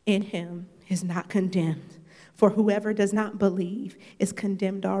in him is not condemned. For whoever does not believe is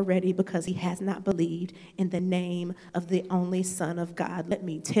condemned already, because he has not believed in the name of the only Son of God. Let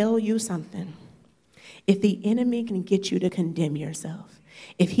me tell you something. If the enemy can get you to condemn yourself,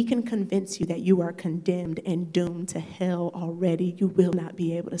 if he can convince you that you are condemned and doomed to hell already, you will not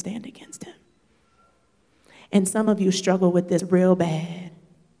be able to stand against him. And some of you struggle with this real bad.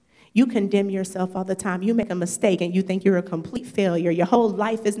 You condemn yourself all the time. You make a mistake and you think you're a complete failure. Your whole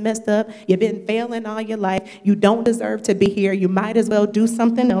life is messed up. You've been failing all your life. You don't deserve to be here. You might as well do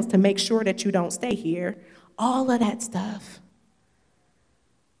something else to make sure that you don't stay here. All of that stuff.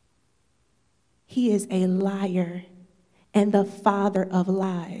 He is a liar and the father of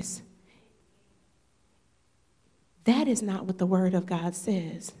lies. That is not what the word of God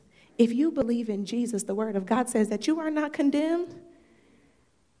says. If you believe in Jesus, the word of God says that you are not condemned.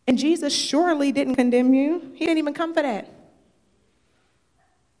 And Jesus surely didn't condemn you. He didn't even come for that.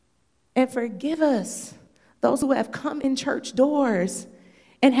 And forgive us, those who have come in church doors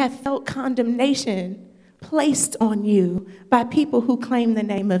and have felt condemnation placed on you by people who claim the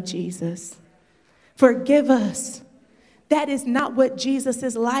name of Jesus. Forgive us. That is not what Jesus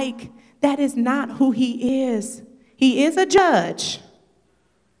is like. That is not who he is. He is a judge.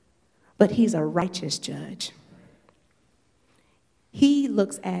 but he's a righteous judge. He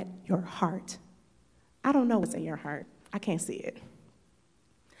looks at your heart. I don't know what's in your heart. I can't see it.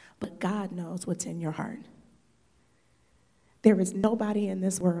 But God knows what's in your heart. There is nobody in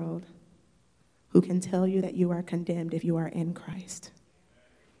this world who can tell you that you are condemned if you are in Christ.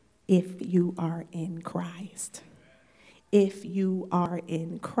 If you are in Christ. If you are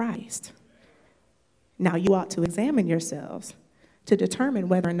in Christ. Now, you ought to examine yourselves to determine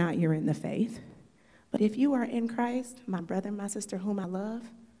whether or not you're in the faith. But if you are in Christ, my brother, my sister, whom I love,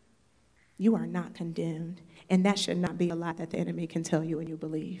 you are not condemned. And that should not be a lie that the enemy can tell you and you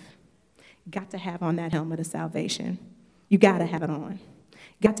believe. You got to have on that helmet of salvation. You got to have it on.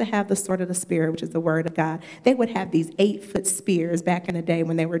 You got to have the sword of the Spirit, which is the word of God. They would have these 8-foot spears back in the day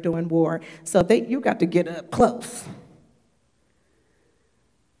when they were doing war. So you got to get up close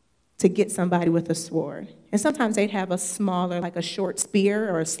to get somebody with a sword. And sometimes they'd have a smaller, like a short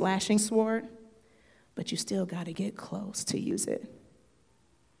spear or a slashing sword. But you still got to get close to use it.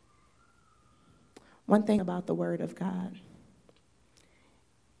 One thing about the word of God,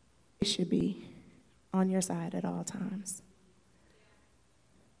 it should be on your side at all times.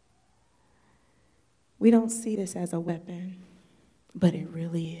 We don't see this as a weapon, but it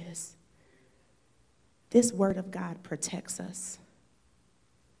really is. This word of God protects us.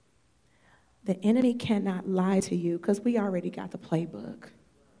 The enemy cannot lie to you because we already got the playbook.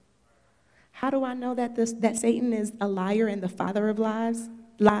 How do I know that Satan is a liar and the father of lies?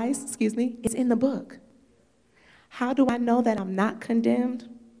 It's in the book. How do I know that I'm not condemned?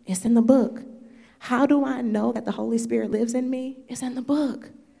 It's in the book. How do I know that the Holy Spirit lives in me? It's in the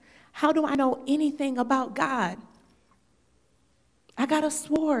book. How do I know anything about God? I got a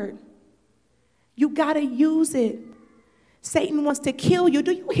sword. You got to use it. Satan wants to kill you.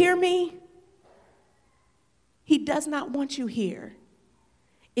 Do you hear me? He does not want you here.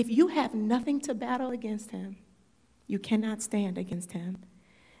 If you have nothing to battle against him, you cannot stand against him.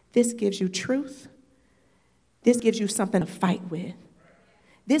 This gives you truth. This gives you something to fight with.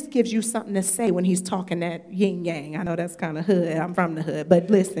 This gives you something to say when he's talking that yin yang. I know that's kind of hood. I'm from the hood. But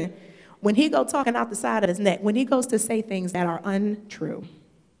listen, when he go talking out the side of his neck, when he goes to say things that are untrue,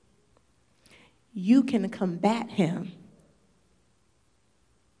 you can combat him.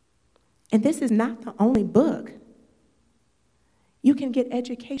 And this is not the only book. You can get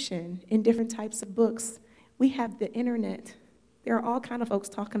education in different types of books. We have the internet. There are all kinds of folks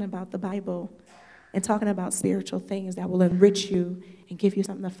talking about the Bible and talking about spiritual things that will enrich you and give you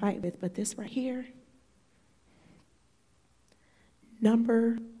something to fight with. But this right here,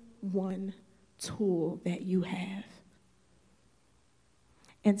 number one tool that you have.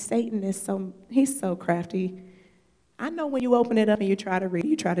 And Satan he's so crafty. I know when you open it up and you try to read,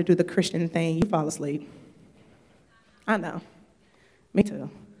 you try to do the Christian thing, you fall asleep. I know. Me too.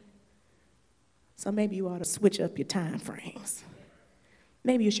 So maybe you ought to switch up your time frames.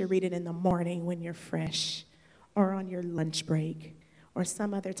 Maybe you should read it in the morning when you're fresh, or on your lunch break, or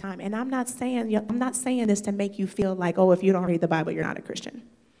some other time. And I'm not saying this to make you feel like, oh, if you don't read the Bible, you're not a Christian.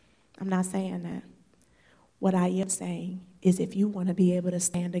 I'm not saying that. What I am saying is if you want to be able to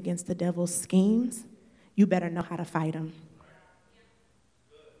stand against the devil's schemes, you better know how to fight him.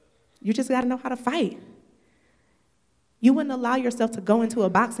 You just got to know how to fight. You wouldn't allow yourself to go into a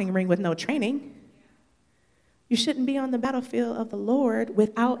boxing ring with no training. You shouldn't be on the battlefield of the Lord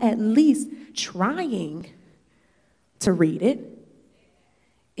without at least trying to read it.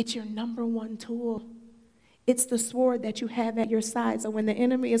 It's your number one tool. It's the sword that you have at your side. So when the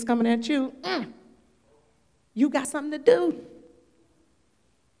enemy is coming at you, you got something to do.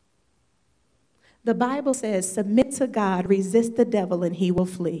 The Bible says, submit to God, resist the devil, and he will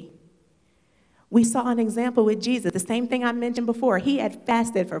flee. We saw an example with Jesus, the same thing I mentioned before. He had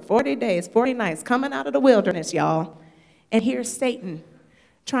fasted for 40 days, 40 nights, coming out of the wilderness, y'all. And here's Satan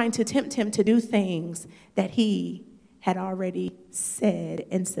trying to tempt him to do things that he had already said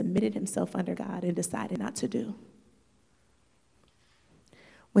and submitted himself under God and decided not to do.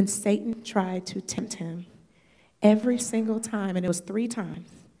 When Satan tried to tempt him, every single time, and it was 3 times,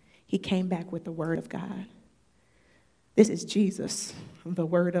 he came back with the word of God. This is Jesus, the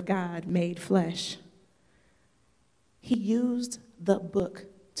word of God made flesh. He used the book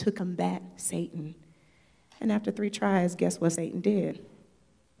to combat Satan. And after 3 tries, guess what Satan did?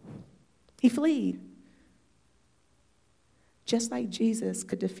 He fled. Just like Jesus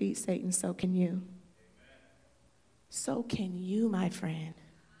could defeat Satan, so can you. So can you, my friend.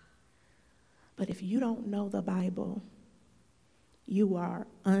 But if you don't know the Bible, you are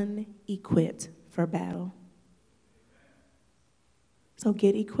unequipped for battle. So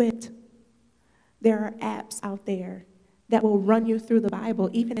get equipped. There are apps out there that will run you through the Bible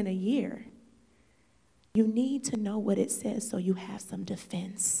even in a year. You need to know what it says so you have some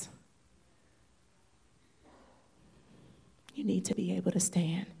defense. You need to be able to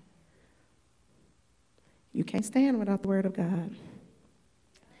stand. You can't stand without the word of God.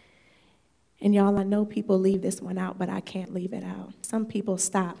 And y'all, I know people leave this one out, but I can't leave it out. Some people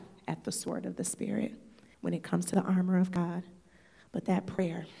stop at the sword of the Spirit when it comes to the armor of God. But that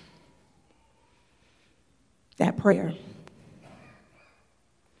prayer,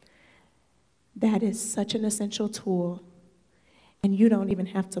 that is such an essential tool. And you don't even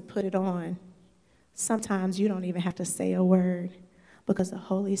have to put it on. Sometimes you don't even have to say a word because the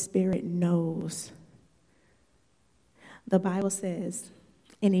Holy Spirit knows. The Bible says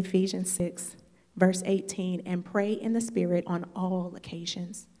in Ephesians 6, verse 18, and pray in the Spirit on all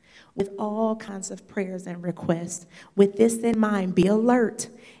occasions, with all kinds of prayers and requests. With this in mind, be alert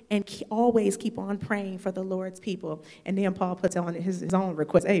and always keep on praying for the Lord's people. And then Paul puts on his own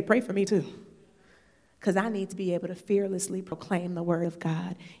request, hey, pray for me too. Because I need to be able to fearlessly proclaim the word of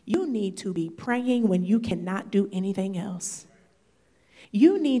God. You need to be praying when you cannot do anything else.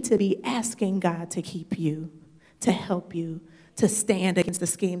 You need to be asking God to keep you, to help you, to stand against the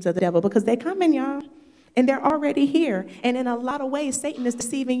schemes of the devil. Because they're coming, y'all. And they're already here. And in a lot of ways, Satan is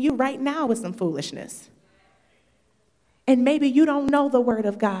deceiving you right now with some foolishness. And maybe you don't know the word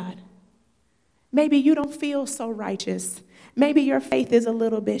of God. Maybe you don't feel so righteous. Maybe your faith is a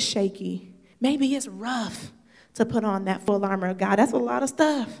little bit shaky. Maybe it's rough to put on that full armor of God. That's a lot of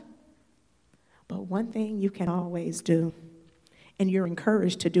stuff. But one thing you can always do, and you're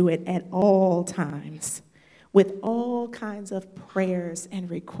encouraged to do it at all times, with all kinds of prayers and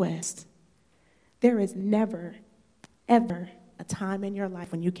requests. There is never, ever a time in your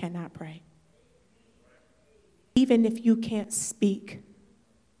life when you cannot pray. Even if you can't speak,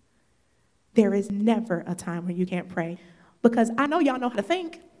 there is never a time when you can't pray. Because I know y'all know how to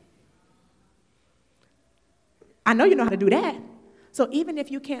think. I know you know how to do that. So even if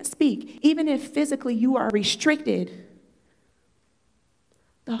you can't speak, even if physically you are restricted,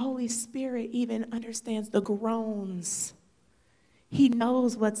 the Holy Spirit even understands the groans. He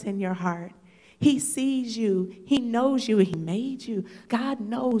knows what's in your heart. He sees you. He knows you. He made you. God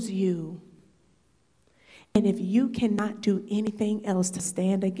knows you. And if you cannot do anything else to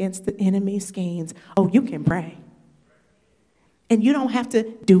stand against the enemy's schemes, oh, you can pray. And you don't have to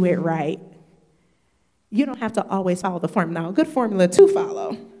do it right. You don't have to always follow the formula. Now, a good formula to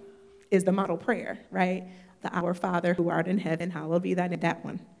follow is the model prayer, right? The Our Father who art in heaven, hallowed be thy name, that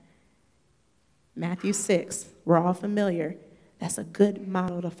one. Matthew 6, we're all familiar. That's a good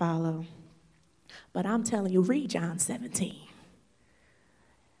model to follow. But I'm telling you, read John 17.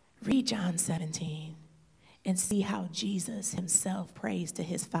 Read John 17 and see how Jesus himself prays to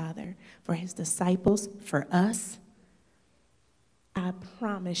his Father for his disciples, for us. I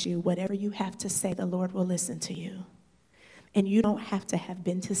promise you, whatever you have to say, the Lord will listen to you. And you don't have to have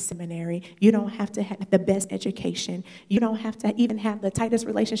been to seminary. You don't have to have the best education. You don't have to even have the tightest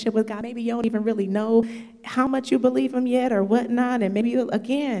relationship with God. Maybe you don't even really know how much you believe him yet or whatnot. And maybe,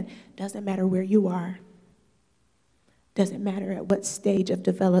 again, doesn't matter where you are. Doesn't matter at what stage of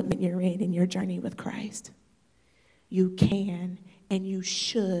development you're in your journey with Christ. You can and you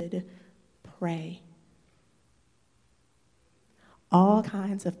should pray. All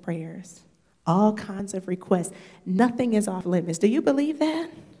kinds of prayers, all kinds of requests. Nothing is off limits. Do you believe that?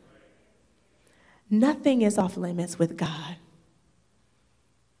 Nothing is off limits with God.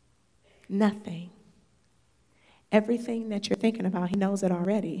 Nothing. Everything that you're thinking about, he knows it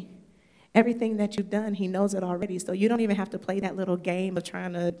already. Everything that you've done, he knows it already. So you don't even have to play that little game of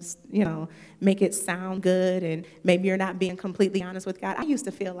trying to, make it sound good, and maybe you're not being completely honest with God. I used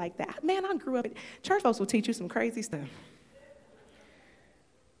to feel like that. Man, I grew up, church folks will teach you some crazy stuff.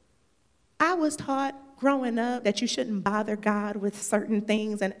 I was taught growing up that you shouldn't bother God with certain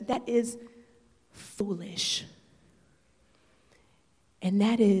things, and that is foolish. And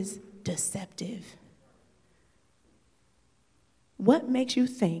that is deceptive. What makes you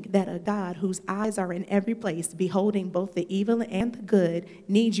think that a God whose eyes are in every place, beholding both the evil and the good,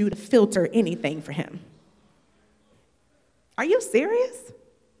 needs you to filter anything for him? Are you serious?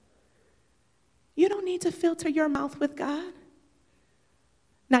 You don't need to filter your mouth with God.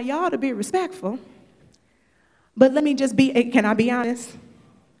 Now, you ought to be respectful, but let me just can I be honest?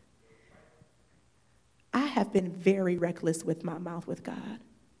 I have been very reckless with my mouth with God.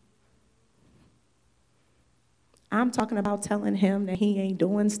 I'm talking about telling him that he ain't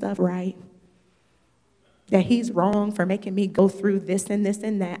doing stuff right, that he's wrong for making me go through this and this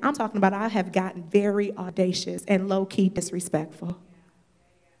and that. I'm talking about I have gotten very audacious and low-key disrespectful.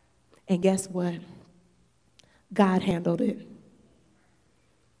 And guess what? God handled it.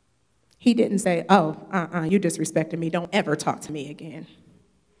 He didn't say, oh, you disrespected me. Don't ever talk to me again.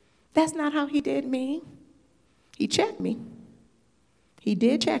 That's not how he did me. He checked me. He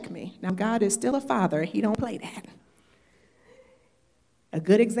did check me. Now, God is still a father. He don't play that. A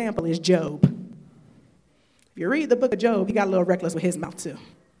good example is Job. If you read the book of Job, he got a little reckless with his mouth too.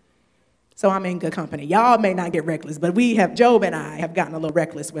 So I'm in good company. Y'all may not get reckless, but Job and I have gotten a little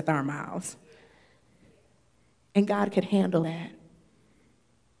reckless with our mouths. And God could handle that.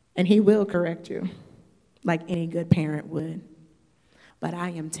 And he will correct you like any good parent would. But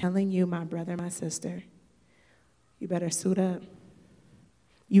I am telling you, my brother, my sister, you better suit up.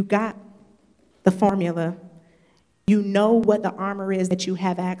 You got the formula. You know what the armor is that you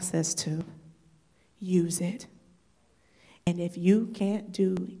have access to. Use it. And if you can't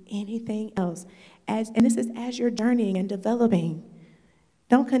do anything else, and this is as you're journeying and developing,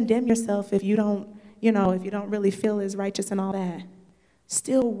 don't condemn yourself if you don't really feel as righteous and all that.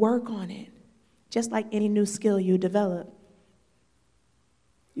 Still work on it. Just like any new skill you develop.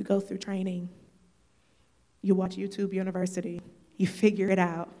 You go through training. You watch YouTube University. You figure it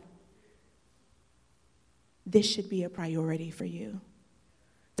out. This should be a priority for you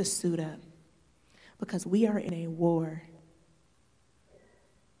to suit up. Because we are in a war.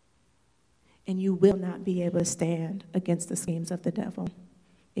 And you will not be able to stand against the schemes of the devil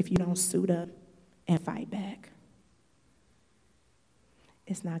if you don't suit up and fight back.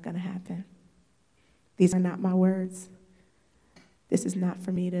 It's not going to happen. These are not my words. This is not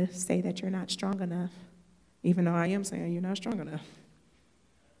for me to say that you're not strong enough, even though I am saying you're not strong enough.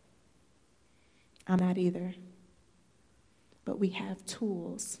 I'm not either. But we have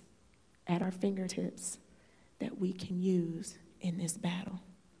tools at our fingertips that we can use in this battle.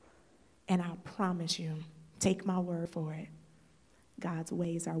 And I promise you, take my word for it, God's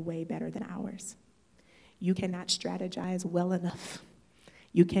ways are way better than ours. You cannot strategize well enough.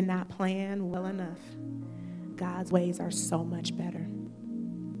 You cannot plan well enough. God's ways are so much better.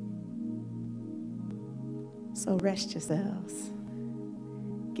 So rest yourselves.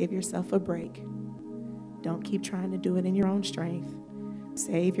 Give yourself a break. Don't keep trying to do it in your own strength.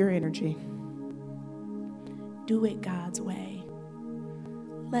 Save your energy. Do it God's way.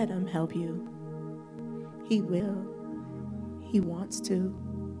 Let him help you. He will. He wants to.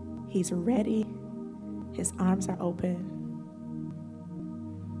 He's ready. His arms are open.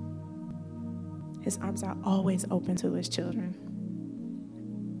 His arms are always open to his children.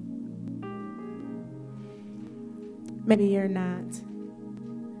 Maybe you're not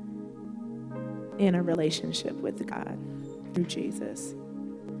in a relationship with God through Jesus.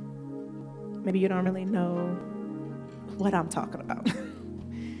 Maybe you don't really know what I'm talking about.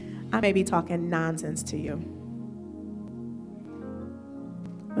 I may be talking nonsense to you.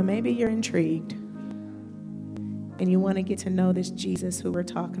 But maybe you're intrigued and you want to get to know this Jesus who we're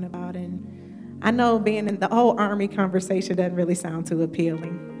talking about. And I know being in the whole army conversation doesn't really sound too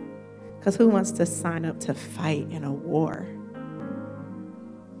appealing. Because who wants to sign up to fight in a war?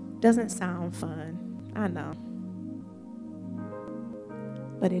 Doesn't sound fun. I know.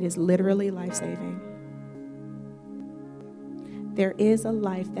 But it is literally life-saving. There is a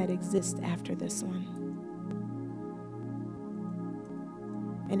life that exists after this one.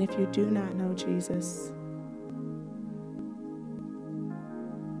 And if you do not know Jesus,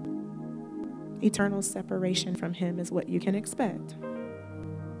 eternal separation from him is what you can expect.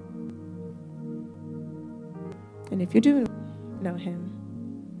 And if you do know him,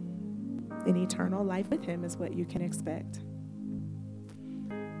 then eternal life with him is what you can expect.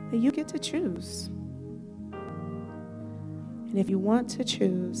 But you get to choose. And if you want to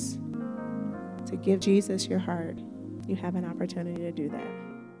choose to give Jesus your heart, you have an opportunity to do that.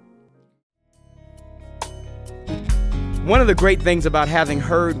 One of the great things about having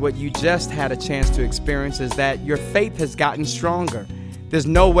heard what you just had a chance to experience is that your faith has gotten stronger. There's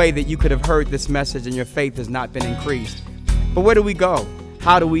no way that you could have heard this message and your faith has not been increased. But where do we go?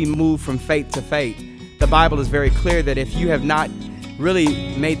 How do we move from faith to faith? The Bible is very clear that if you have not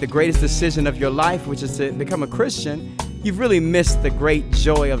really made the greatest decision of your life, which is to become a Christian, you've really missed the great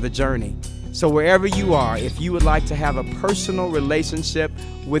joy of the journey. So wherever you are, if you would like to have a personal relationship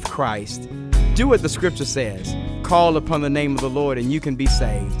with Christ, do what the scripture says. Call upon the name of the Lord and you can be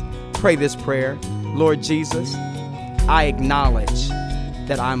saved. Pray this prayer. Lord Jesus, I acknowledge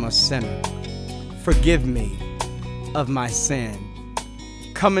that I'm a sinner. Forgive me of my sin.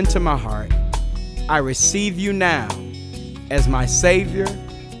 Come into my heart. I receive you now as my Savior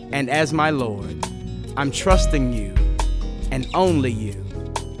and as my Lord. I'm trusting you and only you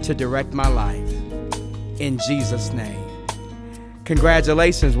to direct my life. In Jesus' name.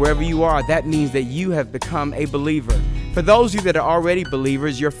 Congratulations, wherever you are, that means that you have become a believer. For those of you that are already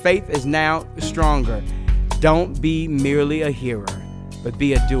believers, your faith is now stronger. Don't be merely a hearer, but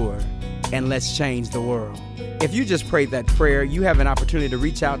be a doer, and let's change the world. If you just prayed that prayer, you have an opportunity to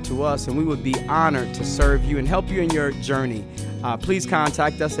reach out to us, and we would be honored to serve you and help you in your journey. Please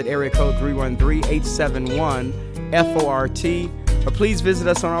contact us at area code 313-871-FORT, or please visit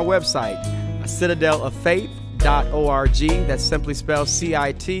us on our website, citadeloffaith.org. That's simply spelled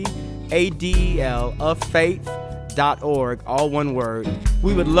CITADEL of faith.org, all one word.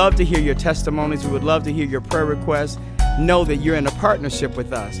 We would love to hear your testimonies. We would love to hear your prayer requests. Know that you're in a partnership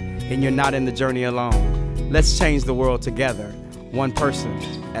with us and you're not in the journey alone. Let's change the world together, one person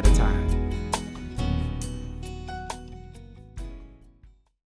at a time.